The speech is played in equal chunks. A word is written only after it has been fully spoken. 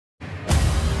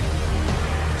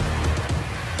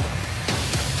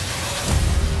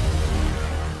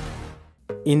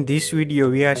In this video,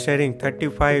 we are sharing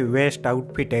 35 waist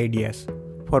outfit ideas.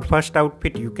 For first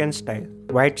outfit, you can style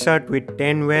white shirt with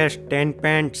tan waist, tan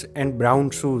pants and brown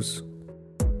shoes.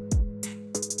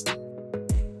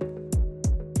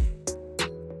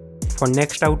 For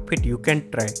next outfit, you can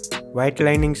try white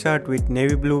lining shirt with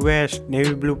navy blue waist,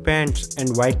 navy blue pants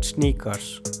and white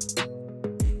sneakers.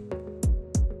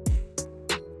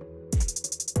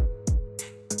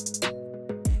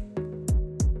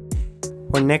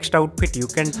 For next outfit, you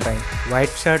can try white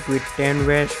shirt with tan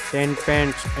waist, tan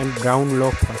pants and brown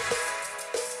loafers.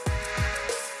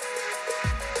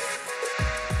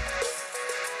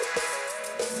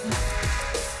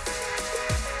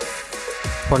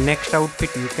 For next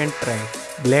outfit, you can try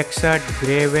black shirt,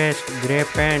 grey vest, grey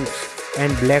pants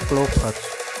and black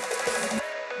loafers.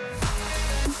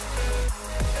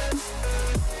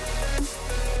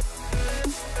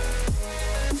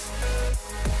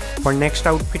 For next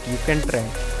outfit, you can try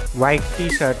white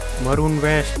t-shirt, maroon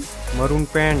vest, maroon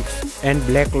pants and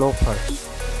black loafers.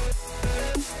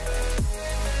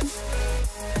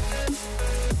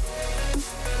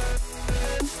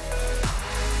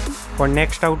 For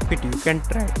next outfit, you can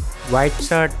try white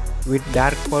shirt with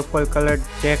dark purple colored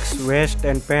checks vest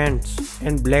and pants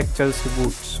and black Chelsea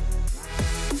boots.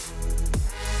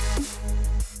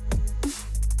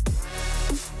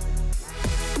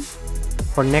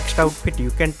 For next outfit, you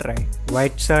can try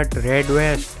white shirt, red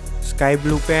vest, sky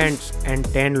blue pants and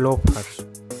tan loafers.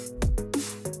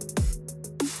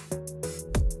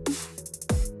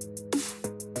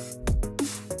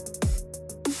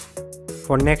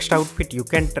 For next outfit, you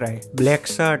can try black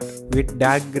shirt with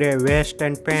dark grey vest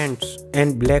and pants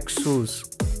and black shoes.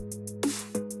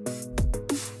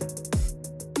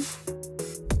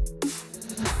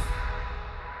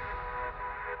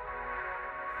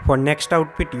 For next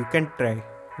outfit, you can try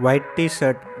white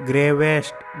t-shirt, grey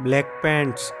vest, black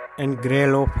pants and grey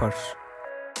loafers.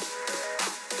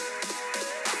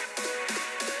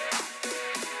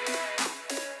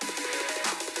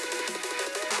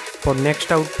 For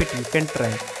next outfit, you can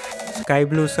try sky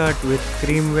blue shirt with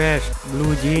cream vest,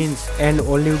 blue jeans and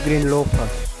olive green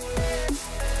loafers.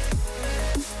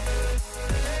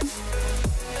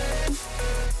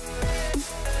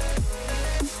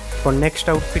 For next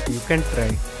outfit, you can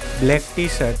try black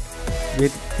t-shirt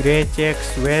with grey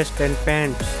checks vest and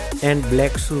pants and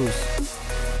black shoes.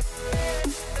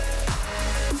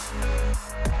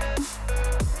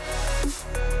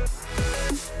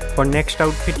 For next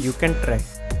outfit, you can try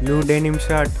blue denim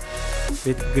shirt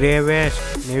with grey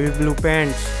vest, navy blue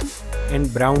pants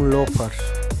and brown loafers.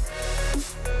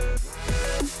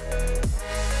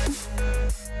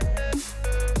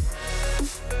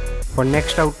 For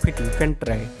next outfit, you can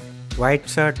try white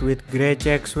shirt with grey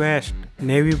checks vest,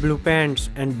 navy blue pants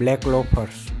and black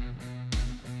loafers.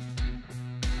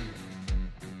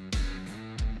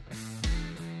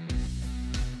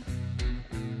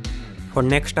 For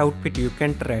next outfit, you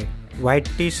can try white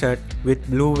t-shirt with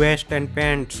blue vest and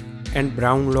pants and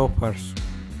brown loafers.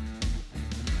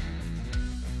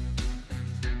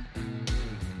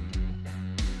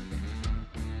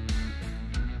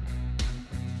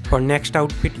 For next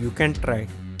outfit, you can try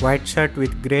white shirt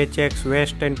with grey checks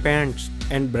vest and pants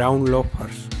and brown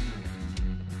loafers.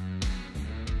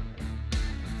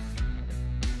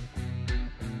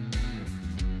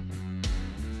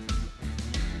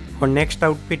 For next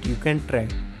outfit, you can try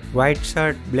white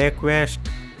shirt, black vest,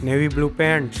 navy blue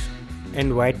pants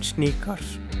and white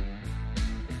sneakers.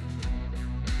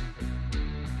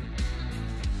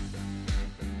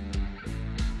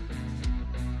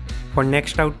 For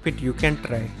next outfit, you can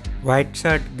try white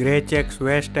shirt, grey checks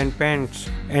vest and pants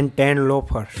and tan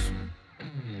loafers.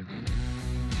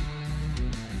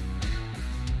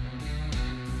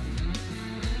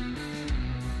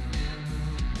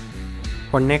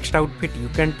 For next outfit, you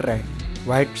can try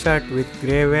white shirt with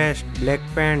grey vest, black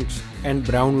pants and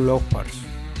brown loafers.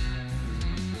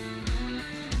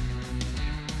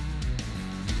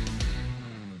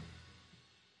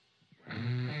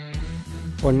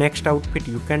 For next outfit,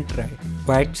 you can try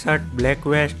white shirt, black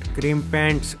vest, cream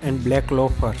pants and black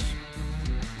loafers.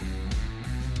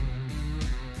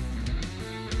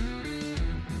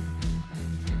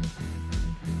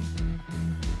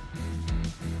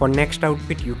 For next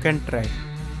outfit, you can try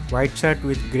white shirt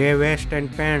with grey vest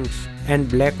and pants and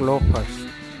black loafers.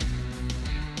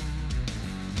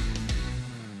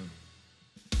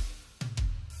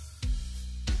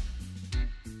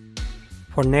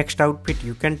 For next outfit,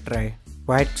 you can try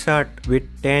white shirt with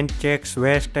tan checks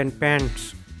vest and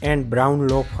pants and brown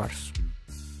loafers.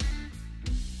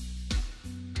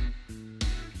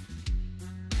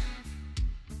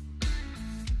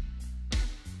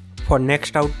 For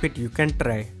next outfit you can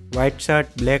try white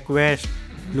shirt, black vest,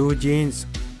 blue jeans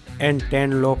and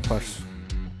tan loafers.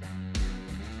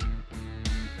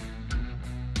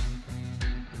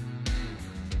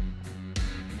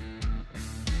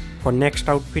 For next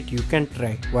outfit you can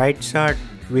try white shirt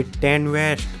with tan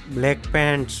vest, black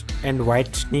pants and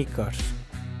white sneakers.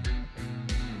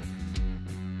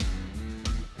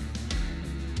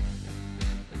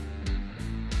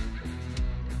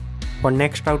 For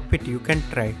next outfit you can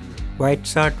try white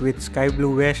shirt with sky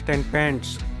blue vest and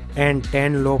pants and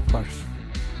tan loafers.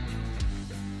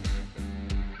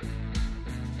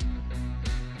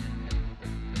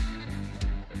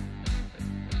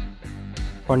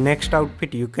 For next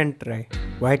outfit you can try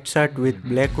white shirt with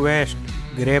black vest,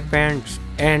 grey pants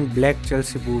and black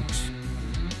Chelsea boots.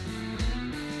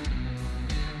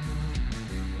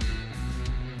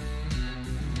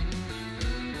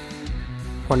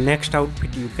 For next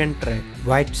outfit you can try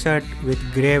white shirt with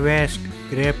grey vest,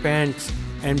 grey pants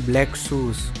and black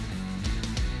shoes.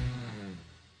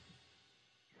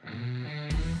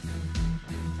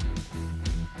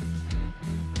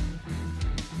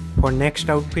 For next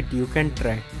outfit you can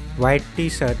try white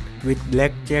t-shirt with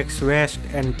black checks vest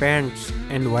and pants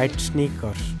and white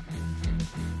sneakers.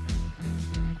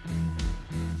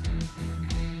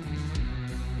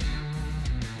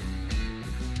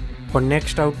 For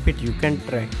next outfit you can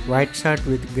try white shirt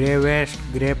with grey vest,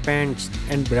 grey pants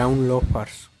and brown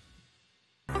loafers.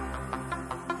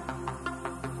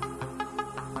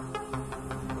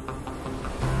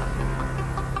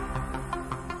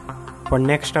 For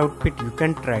next outfit you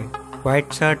can try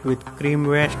white shirt with cream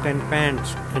vest and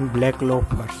pants and black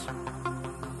loafers.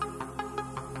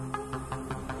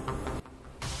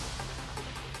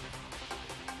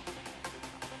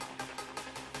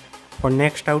 For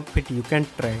next outfit you can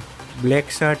try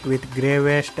black shirt with grey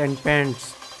vest and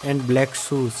pants and black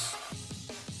shoes.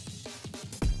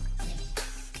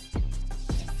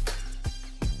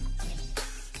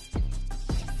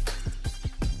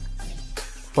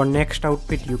 For next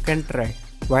outfit you can try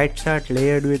white shirt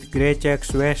layered with grey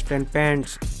checks vest and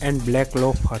pants and black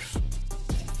loafers.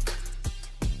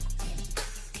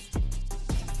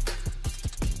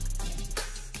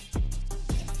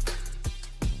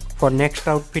 For next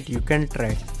outfit you can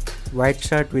try white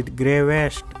shirt with grey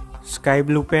vest, sky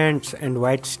blue pants and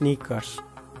white sneakers.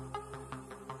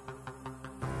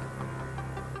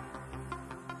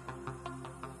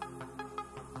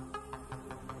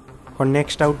 For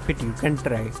next outfit you can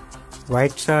try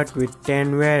white shirt with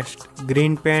tan vest,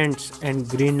 green pants and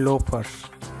green loafers.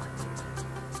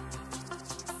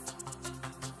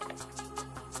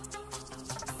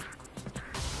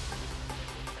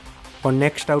 For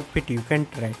next outfit you can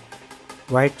try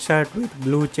white shirt with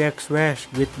blue checks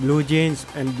vest with blue jeans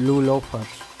and blue loafers.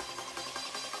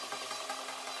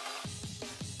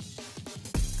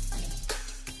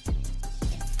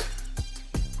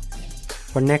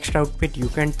 For next outfit you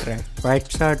can try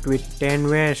white shirt with tan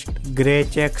vest, grey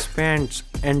checks pants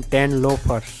and tan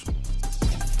loafers.